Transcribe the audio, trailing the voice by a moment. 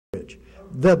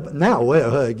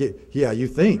bridge. Yeah, you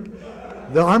think.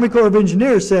 The Army Corps of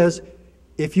Engineers says,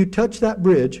 if you touch that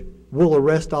bridge, we'll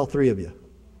arrest all 3 of you.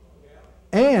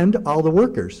 And all the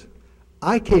workers.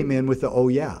 I came in with the oh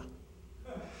yeah.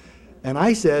 And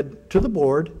I said to the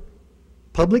board,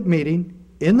 public meeting,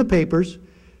 in the papers,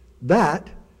 that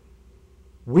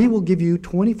we will give you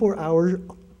 24-hour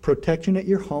protection at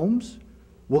your homes.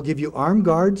 We'll give you armed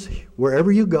guards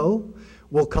wherever you go.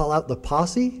 We'll call out the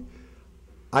posse.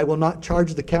 I will not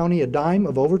charge the county a dime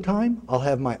of overtime. I'll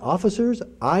have my officers.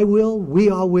 I will. We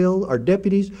all will. Our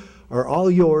deputies are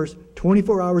all yours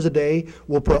 24 hours a day.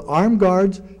 We'll put armed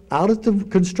guards out at the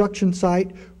construction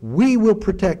site. We will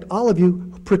protect all of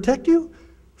you. Protect you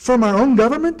from our own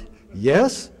government?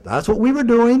 Yes, that's what we were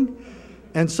doing.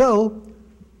 And so,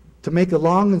 to make a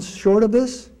long and short of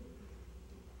this,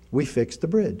 we fixed the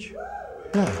bridge.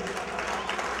 Yeah.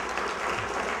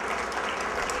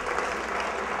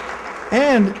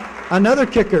 And another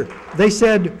kicker, they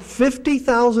said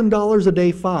 $50,000 a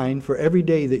day fine for every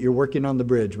day that you're working on the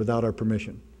bridge without our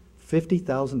permission.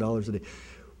 $50,000 a day.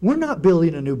 We're not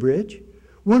building a new bridge.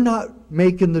 We're not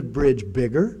making the bridge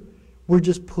bigger. We're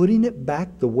just putting it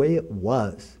back the way it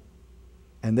was.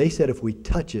 And they said if we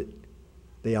touch it,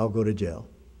 they all go to jail.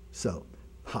 So,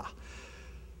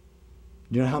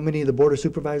 You know how many of the board of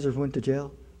supervisors went to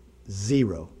jail?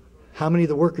 0. How many of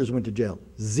the workers went to jail?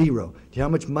 0. Do you know how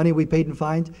much money we paid in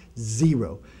fines?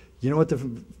 0. You know what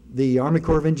the Army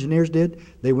Corps of Engineers did?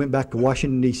 They went back to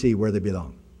Washington, D.C., where they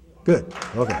belong. Good.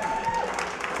 Okay.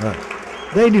 All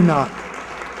right. They do not.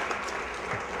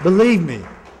 Believe me,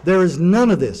 there is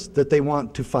none of this that they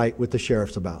want to fight with the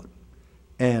sheriffs about.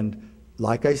 And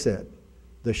like I said,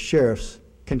 the sheriffs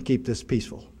can keep this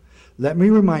peaceful. Let me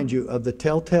remind you of the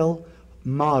telltale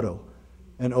motto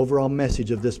and overall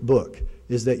message of this book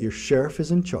is that your sheriff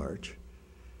is in charge.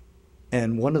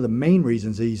 And one of the main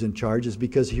reasons that he's in charge is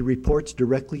because he reports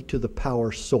directly to the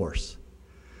power source.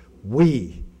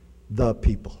 We, the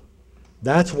people.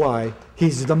 That's why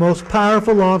he's the most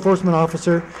powerful law enforcement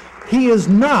officer. He is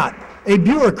not a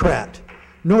bureaucrat,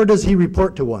 nor does he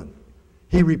report to one.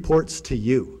 He reports to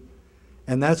you.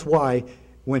 And that's why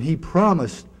when he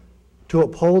promised to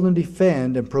uphold and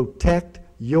defend and protect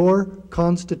your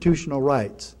constitutional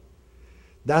rights,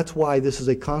 that's why this is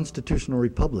a constitutional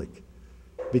republic.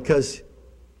 Because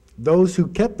those who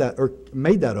kept that or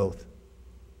made that oath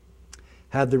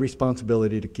had the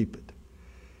responsibility to keep it.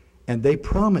 And they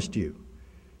promised you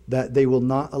that they will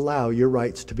not allow your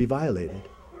rights to be violated.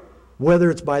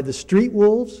 Whether it's by the street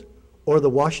wolves or the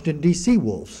Washington, D.C.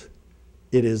 wolves,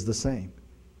 it is the same.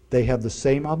 They have the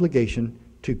same obligation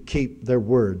to keep their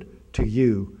word to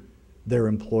you, their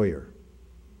employer.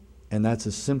 And that's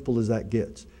as simple as that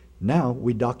gets. Now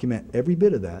we document every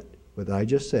bit of that, what I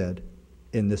just said,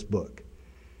 in this book.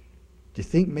 Do you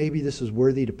think maybe this is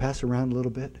worthy to pass around a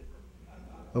little bit?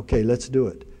 Okay, let's do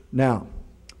it. Now,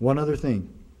 one other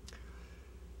thing.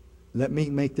 Let me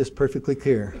make this perfectly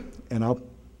clear, and I'll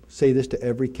say this to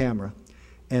every camera.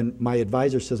 And my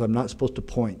advisor says I'm not supposed to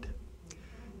point.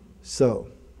 So,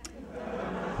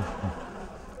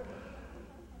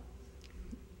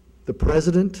 the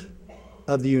President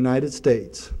of the United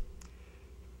States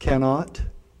cannot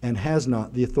and has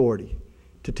not the authority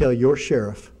to tell your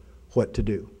sheriff what to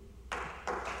do.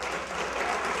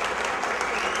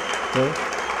 Okay?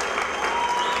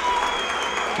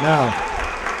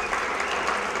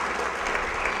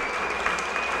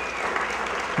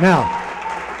 Now,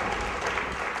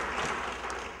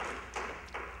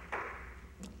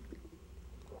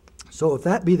 so if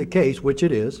that be the case, which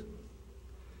it is,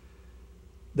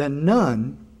 then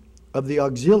none of the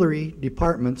auxiliary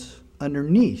departments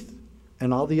underneath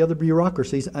and all the other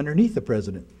bureaucracies underneath the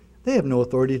president, they have no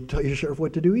authority to tell your sheriff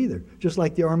what to do either. Just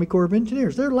like the Army Corps of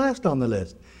Engineers, they're last on the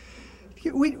list.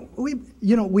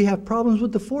 We have problems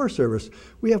with the Forest Service.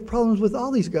 We have problems with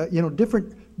all these guys.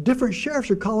 Different sheriffs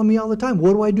are calling me all the time.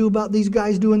 What do I do about these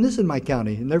guys doing this in my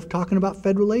county? And they're talking about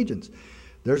federal agents.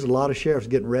 There's a lot of sheriffs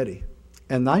getting ready.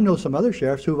 And I know some other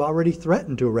sheriffs who've already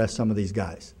threatened to arrest some of these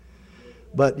guys.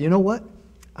 But you know what?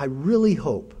 I really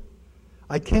hope,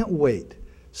 I can't wait.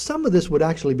 Some of this would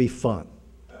actually be fun,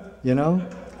 you know?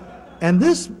 And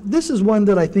this is one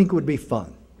that I think would be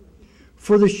fun.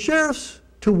 For the sheriffs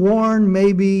to warn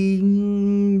maybe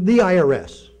the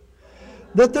IRS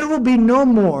that there will be no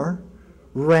more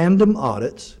random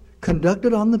audits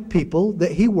conducted on the people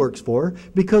that he works for,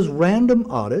 because random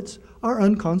audits are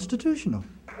unconstitutional.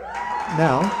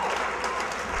 Now,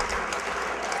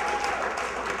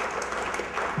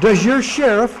 does your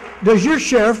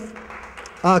sheriff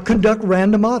conduct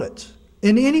random audits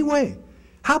in any way?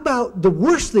 How about the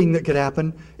worst thing that could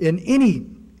happen in any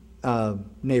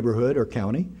neighborhood or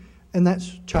county, and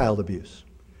that's child abuse.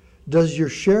 Does your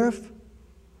sheriff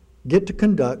get to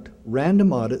conduct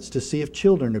random audits to see if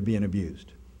children are being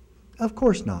abused? Of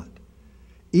course not.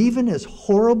 Even as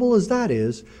horrible as that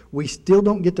is, we still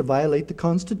don't get to violate the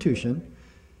Constitution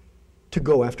to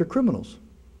go after criminals,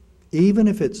 even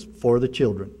if it's for the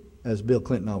children, as Bill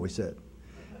Clinton always said.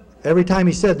 Every time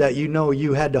he said that, you know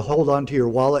you had to hold on to your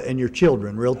wallet and your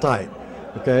children real tight,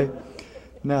 okay?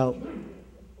 Now,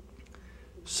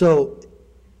 so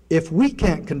if we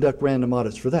can't conduct random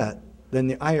audits for that, then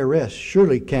the IRS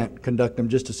surely can't conduct them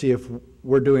just to see if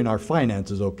we're doing our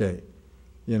finances okay.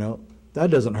 You know,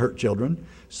 that doesn't hurt children.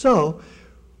 So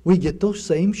we get those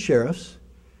same sheriffs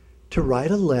to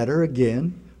write a letter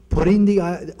again, putting the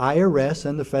IRS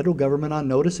and the federal government on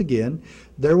notice again.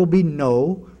 There will be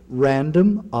no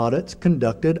random audits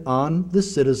conducted on the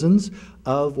citizens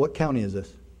of, what county is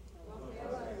this?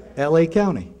 LA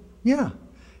County. Yeah.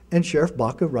 And Sheriff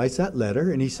Baca writes that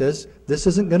letter and he says, this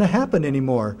isn't going to happen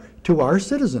anymore to our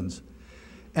citizens.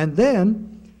 And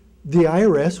then the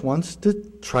IRS wants to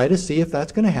try to see if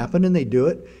that's going to happen, and they do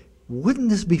it. Wouldn't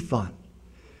this be fun?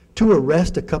 To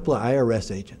arrest a couple of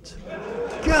IRS agents.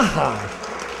 God.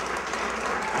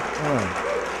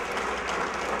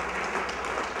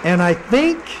 And I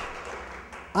think,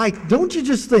 don't you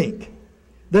just think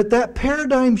that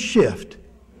paradigm shift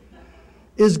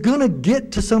is going to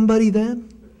get to somebody then?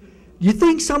 You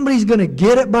think somebody's going to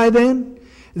get it by then?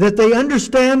 That they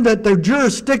understand that their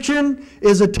jurisdiction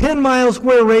is a 10-mile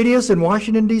square radius in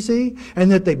Washington, D.C., and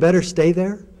that they better stay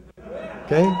there?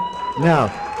 Okay? Now,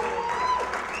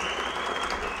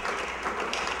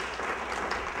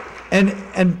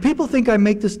 and people think I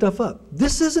make this stuff up.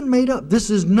 This isn't made up. This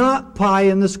is not pie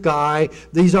in the sky.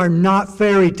 These are not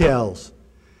fairy tales.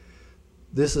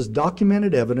 This is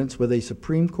documented evidence with a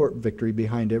Supreme Court victory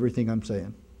behind everything I'm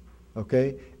saying.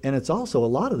 Okay? And it's also, a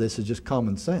lot of this is just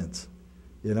common sense.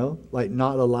 You know, like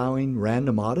not allowing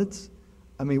random audits.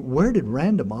 I mean, where did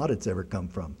random audits ever come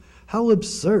from? How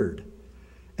absurd.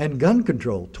 And gun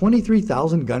control.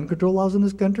 23,000 gun control laws in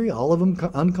this country, all of them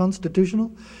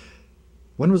unconstitutional.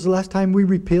 When was the last time we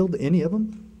repealed any of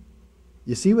them?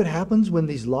 You see what happens when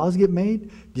these laws get made?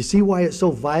 Do you see why it's so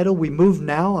vital we move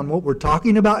now on what we're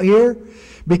talking about here?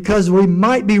 Because we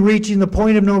might be reaching the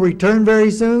point of no return very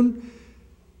soon.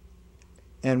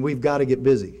 And we've got to get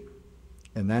busy.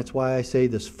 And that's why I say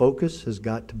this focus has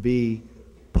got to be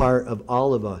part of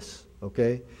all of us,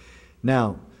 okay?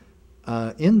 Now,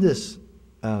 in this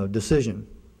decision,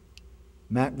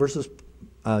 Mack versus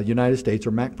United States,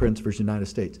 or Mack Prince versus United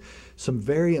States, some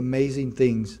very amazing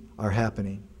things are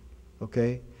happening,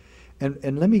 okay?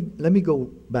 And let me go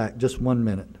back just 1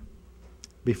 minute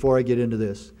before I get into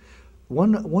this.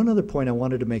 One other point I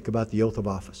wanted to make about the oath of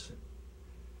office.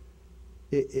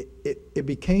 It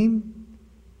became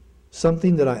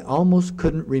something that I almost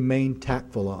couldn't remain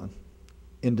tactful on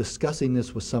in discussing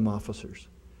this with some officers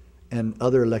and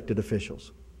other elected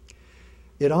officials.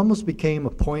 It almost became a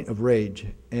point of rage,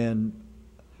 and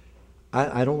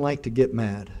I don't like to get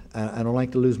mad. I don't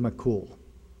like to lose my cool.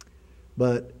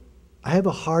 But I have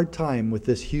a hard time with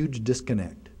this huge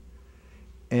disconnect.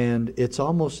 And it's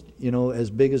almost, you know, as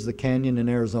big as the canyon in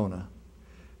Arizona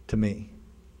to me.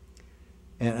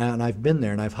 And I've been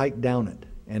there and I've hiked down it,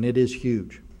 and it is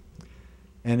huge.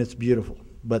 And it's beautiful.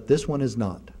 But this one is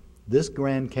not. This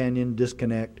Grand Canyon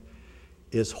disconnect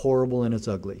is horrible and it's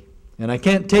ugly. And I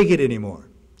can't take it anymore.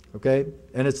 Okay?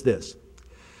 And it's this.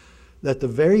 That the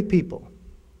very people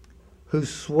who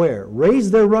swear,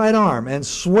 raise their right arm and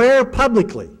swear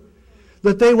publicly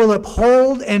that they will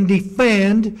uphold and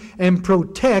defend and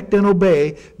protect and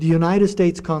obey the United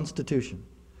States Constitution.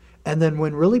 And then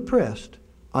when really pressed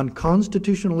on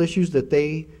constitutional issues that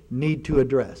they need to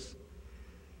address,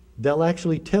 they'll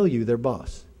actually tell you, their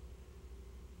boss,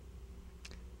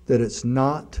 that it's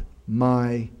not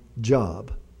my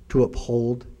job to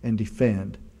uphold and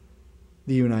defend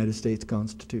the United States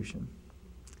Constitution.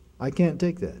 I can't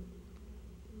take that.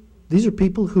 These are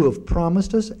people who have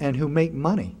promised us and who make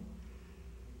money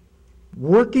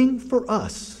working for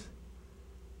us,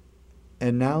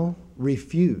 and now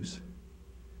refuse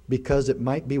because it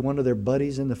might be one of their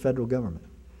buddies in the federal government.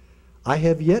 I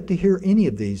have yet to hear any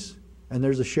of these, and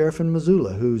there's a sheriff in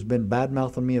Missoula who's been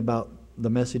bad-mouthing me about the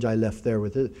message I left there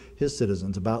with his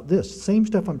citizens about this. Same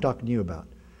stuff I'm talking to you about.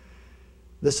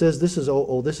 That says this is,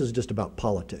 this is just about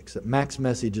politics, that Mack's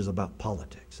message is about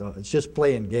politics. So it's just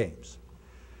playing games.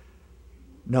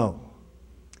 No.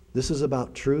 This is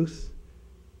about truth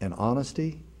and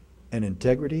honesty and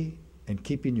integrity and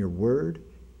keeping your word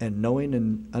and knowing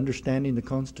and understanding the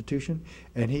Constitution,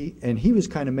 and he was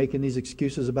kind of making these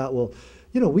excuses about, well,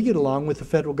 you know, we get along with the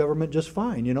federal government just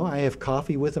fine. You know, I have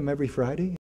coffee with them every Friday.